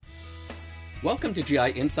Welcome to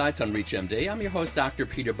GI Insights on ReachMD. I'm your host, Dr.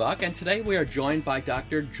 Peter Buch, and today we are joined by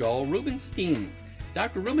Dr. Joel Rubenstein.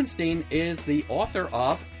 Dr. Rubenstein is the author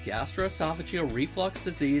of Gastroesophageal Reflux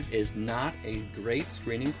Disease is Not a Great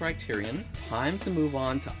Screening Criterion. Time to move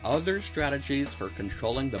on to other strategies for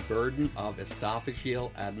controlling the burden of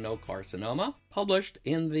esophageal adenocarcinoma, published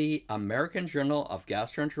in the American Journal of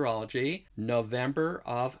Gastroenterology, November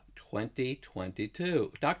of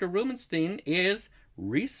 2022. Dr. Rubenstein is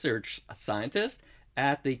research scientist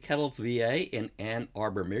at the Kettles VA in Ann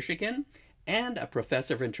Arbor, Michigan, and a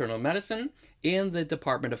professor of internal medicine in the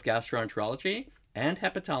Department of Gastroenterology and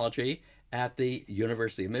Hepatology at the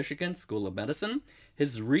University of Michigan School of Medicine.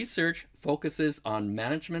 His research focuses on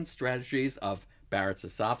management strategies of Barrett's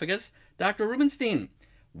esophagus. Dr. Rubenstein,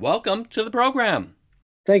 welcome to the program.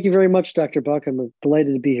 Thank you very much, Dr. Buch. I'm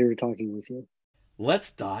delighted to be here talking with you. Let's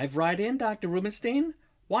dive right in, Dr. Rubenstein.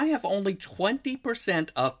 Why have only 20%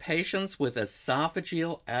 of patients with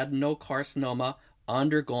esophageal adenocarcinoma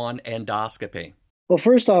undergone endoscopy? Well,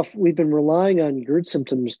 first off, we've been relying on GERD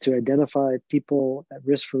symptoms to identify people at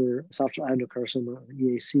risk for esophageal adenocarcinoma, or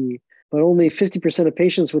EAC, but only 50% of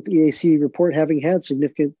patients with EAC report having had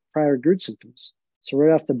significant prior GERD symptoms. So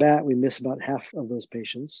right off the bat, we miss about half of those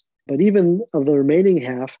patients. But even of the remaining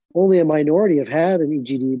half, only a minority have had an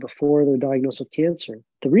EGD before they're diagnosed with cancer.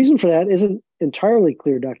 The reason for that isn't entirely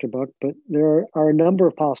clear, Dr. Buch, but there are a number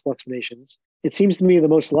of possible explanations. It seems to me the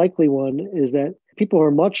most likely one is that people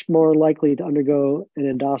are much more likely to undergo an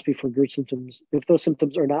endoscopy for GERD symptoms if those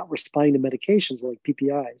symptoms are not responding to medications like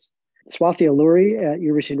PPIs. Swathi Alluri at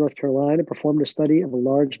University of North Carolina performed a study of a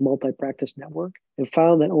large multi-practice network and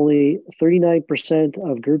found that only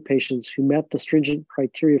 39% of GERD patients who met the stringent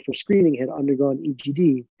criteria for screening had undergone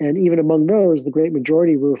EGD. And even among those, the great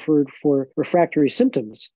majority were referred for refractory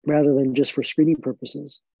symptoms rather than just for screening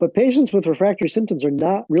purposes. But patients with refractory symptoms are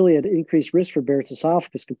not really at increased risk for Barrett's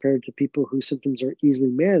esophagus compared to people whose symptoms are easily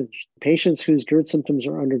managed. Patients whose GERD symptoms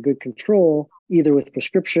are under good control, either with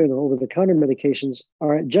prescription or over-the-counter medications,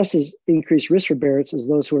 are at just as increased risk for Barrett's as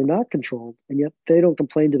those who are not controlled, and yet they don't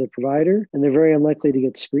complain to their provider, and they're very unlikely to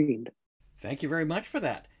get screened. Thank you very much for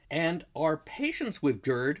that. And are patients with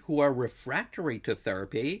GERD who are refractory to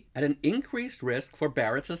therapy at an increased risk for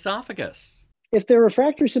Barrett's esophagus? If their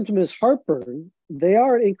refractory symptom is heartburn, they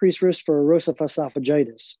are at increased risk for erosive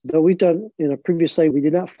esophagitis. Though we've done in a previous study, we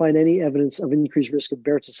did not find any evidence of increased risk of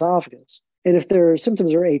Barrett's esophagus. And if their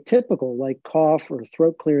symptoms are atypical, like cough or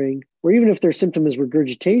throat clearing, or even if their symptom is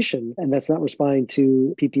regurgitation, and that's not responding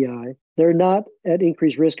to PPI, they're not at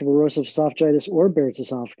increased risk of erosive esophagitis or Barrett's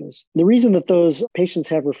esophagus. The reason that those patients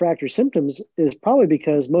have refractory symptoms is probably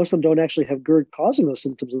because most of them don't actually have GERD causing those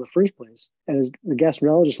symptoms in the first place. As the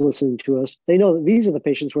gastroenterologists listening to us, they know that these are the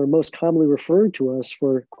patients who are most commonly referred to us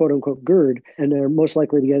for quote-unquote GERD, and they're most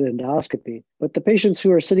likely to get an endoscopy. But the patients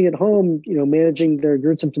who are sitting at home, managing their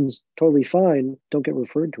GERD symptoms totally fine, don't get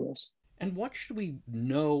referred to us. And what should we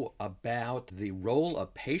know about the role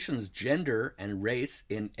of patients' gender and race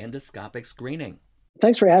in endoscopic screening?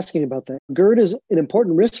 Thanks for asking about that. GERD is an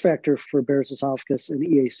important risk factor for Barrett's esophagus and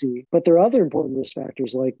EAC, but there are other important risk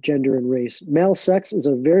factors like gender and race. Male sex is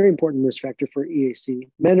a very important risk factor for EAC.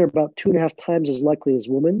 Men are about 2.5 times as likely as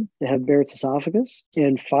women to have Barrett's esophagus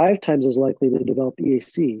and 5 times as likely to develop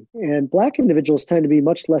EAC. And Black individuals tend to be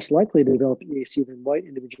much less likely to develop EAC than white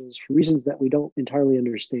individuals for reasons that we don't entirely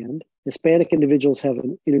understand. Hispanic individuals have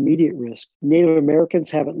an intermediate risk. Native Americans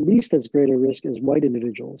have at least as great a risk as white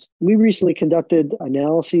individuals. We recently conducted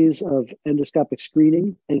analyses of endoscopic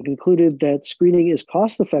screening and concluded that screening is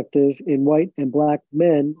cost-effective in white and Black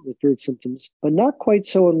men with GERD symptoms, but not quite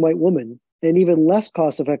so in white women, and even less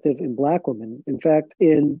cost-effective in Black women. In fact,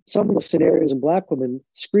 in some of the scenarios in Black women,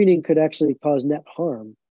 screening could actually cause net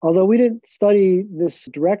harm. Although we didn't study this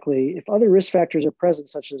directly, if other risk factors are present,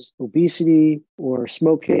 such as obesity or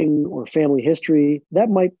smoking or family history, that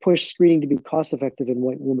might push screening to be cost-effective in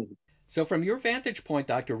white women. So from your vantage point,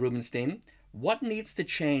 Dr. Rubenstein, what needs to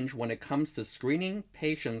change when it comes to screening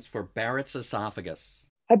patients for Barrett's esophagus?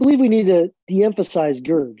 I believe we need to de-emphasize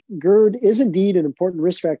GERD. GERD is indeed an important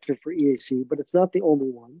risk factor for EAC, but it's not the only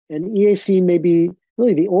one. And EAC may be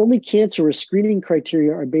really the only cancer where screening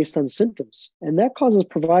criteria are based on symptoms. And that causes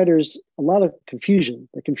providers a lot of confusion.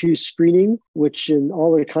 They confuse screening, which in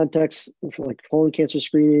all their contexts, like colon cancer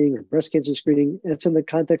screening or breast cancer screening, it's in the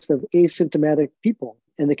context of asymptomatic people.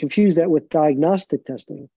 And they confuse that with diagnostic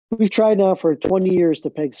testing. We've tried now for 20 years to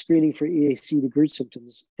peg screening for EAC to GERD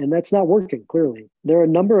symptoms, and that's not working, clearly. There are a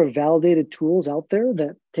number of validated tools out there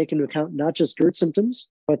that take into account not just GERD symptoms,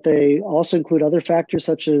 but they also include other factors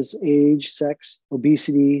such as age, sex,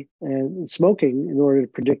 obesity, and smoking in order to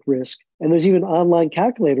predict risk. And there's even online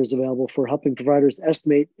calculators available for helping providers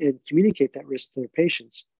estimate and communicate that risk to their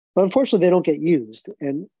patients. But unfortunately, they don't get used.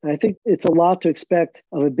 And I think it's a lot to expect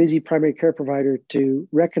of a busy primary care provider to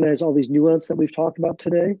recognize all these nuances that we've talked about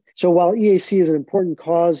today. So while EAC is an important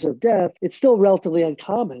cause of death, it's still relatively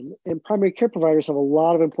uncommon. And primary care providers have a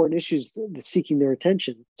lot of important issues seeking their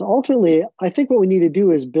attention. So ultimately, I think what we need to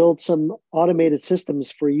do is build some automated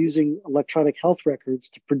systems for using electronic health records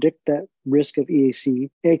to predict that risk of EAC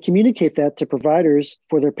and communicate that to providers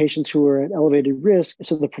for their patients who are at elevated risk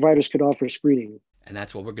so the providers could offer screening. And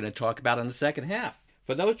that's what we're going to talk about in the second half.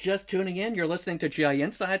 For those just tuning in, you're listening to GI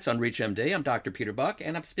Insights on ReachMD. I'm Dr. Peter Buch,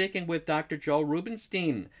 and I'm speaking with Dr. Joel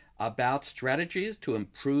Rubenstein about strategies to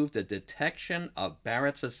improve the detection of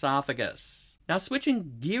Barrett's esophagus. Now,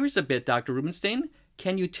 switching gears a bit, Dr. Rubenstein,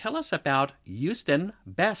 can you tell us about Houston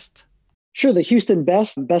BEST? Sure. The Houston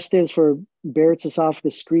BEST stands for Barrett's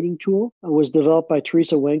Esophagus Screening Tool, was developed by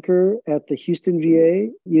Teresa Wenker at the Houston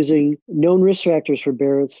VA using known risk factors for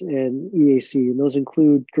Barrett's and EAC. And those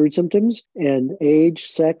include GERD symptoms and age,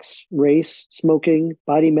 sex, race, smoking,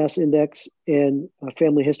 body mass index, and a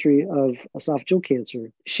family history of esophageal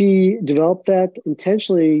cancer. She developed that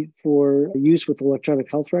intentionally for use with electronic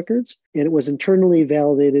health records, and it was internally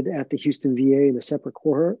validated at the Houston VA in a separate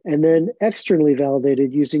cohort, and then externally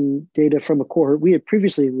validated using data from a cohort we had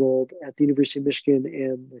previously enrolled at the University of Michigan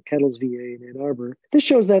and the Kettles VA in Ann Arbor. This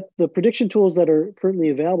shows that the prediction tools that are currently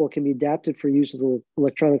available can be adapted for use with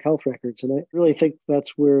electronic health records, and I really think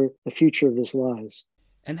that's where the future of this lies.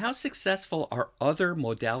 And how successful are other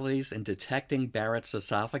modalities in detecting Barrett's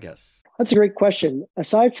esophagus? That's a great question.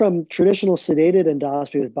 Aside from traditional sedated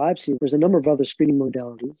endoscopy with biopsy, there's a number of other screening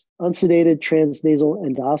modalities. Unsedated transnasal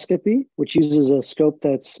endoscopy, which uses a scope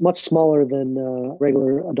that's much smaller than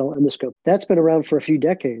regular adult endoscope. That's been around for a few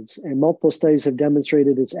decades, and multiple studies have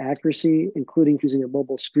demonstrated its accuracy, including using a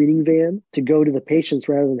mobile screening van to go to the patients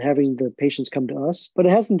rather than having the patients come to us. But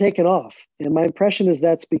it hasn't taken off. And my impression is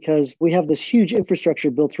that's because we have this huge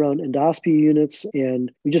infrastructure built around endoscopy units,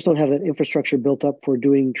 and we just don't have that infrastructure built up for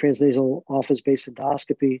doing transnasal office-based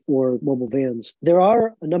endoscopy or mobile vans. There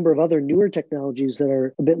are a number of other newer technologies that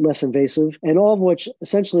are a bit less invasive, and all of which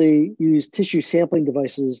essentially use tissue sampling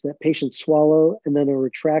devices that patients swallow and then are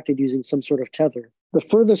retracted using some sort of tether. The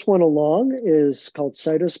furthest one along is called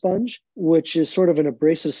cytosponge, which is sort of an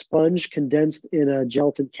abrasive sponge condensed in a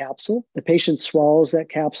gelatin capsule. The patient swallows that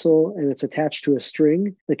capsule and it's attached to a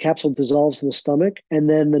string. The capsule dissolves in the stomach, and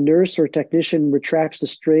then the nurse or technician retracts the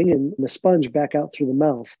string and the sponge back out through the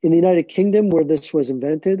mouth. In the United Kingdom, where this was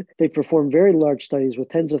invented, they performed very large studies with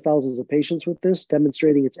tens of thousands of patients with this,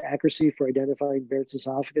 demonstrating its accuracy for identifying Barrett's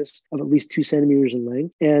esophagus of at least 2 centimeters in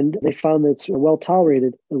length. And they found that it's well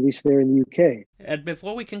tolerated, at least there in the UK. And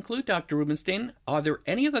before we conclude, Dr. Rubenstein, are there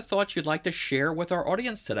any other thoughts you'd like to share with our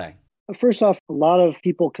audience today? First off, a lot of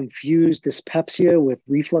people confuse dyspepsia with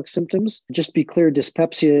reflux symptoms. Just to be clear,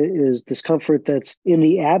 dyspepsia is discomfort that's in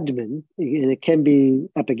the abdomen, and it can be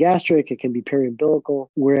epigastric, it can be periumbilical,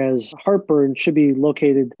 whereas heartburn should be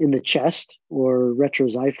located in the chest or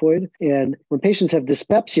retroxiphoid. And when patients have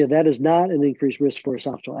dyspepsia, that is not an increased risk for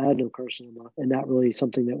esophageal adenocarcinoma, and not really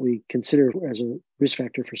something that we consider as a risk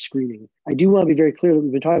factor for screening. I do want to be very clear that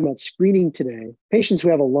we've been talking about screening today. Patients who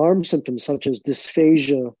have alarm symptoms such as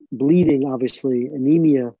dysphagia, bleeding, obviously,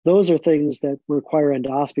 anemia, those are things that require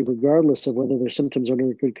endoscopy regardless of whether their symptoms are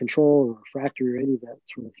under good control or refractory or any of that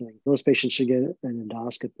sort of thing. Those patients should get an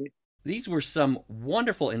endoscopy. These were some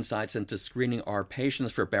wonderful insights into screening our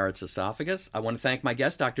patients for Barrett's esophagus. I want to thank my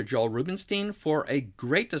guest, Dr. Joel Rubenstein, for a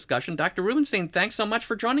great discussion. Dr. Rubenstein, thanks so much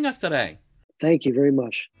for joining us today. Thank you very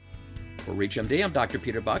much. For ReachMD, I'm Dr.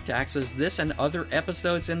 Peter Buch. To access this and other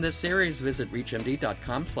episodes in this series, visit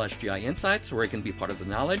reachmd.com/GI Insights, where you can be part of the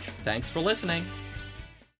knowledge. Thanks for listening.